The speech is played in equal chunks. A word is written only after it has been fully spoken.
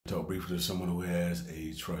talk briefly to someone who has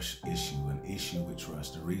a trust issue, an issue with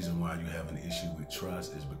trust. The reason why you have an issue with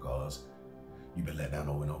trust is because you've been let down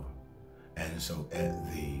over and over. And so at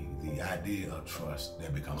the idea of trust,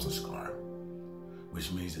 that becomes a scar,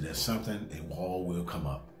 which means that there's something, a wall will come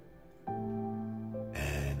up,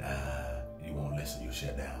 and you won't listen, you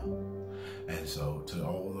shut down. And so to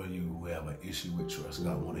all of you who have an issue with trust,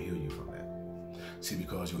 God want to heal you from that. See,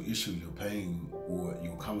 because your issue, your pain, or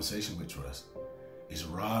your conversation with trust is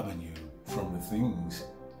robbing you from the things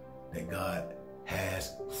that God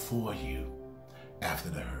has for you after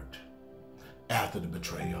the hurt, after the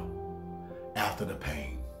betrayal, after the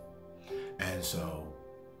pain. And so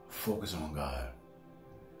focus on God.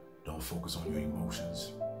 Don't focus on your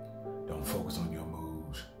emotions. Don't focus on your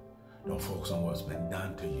moods. Don't focus on what's been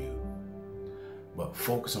done to you. But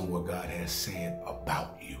focus on what God has said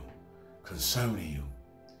about you, concerning you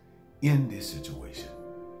in this situation.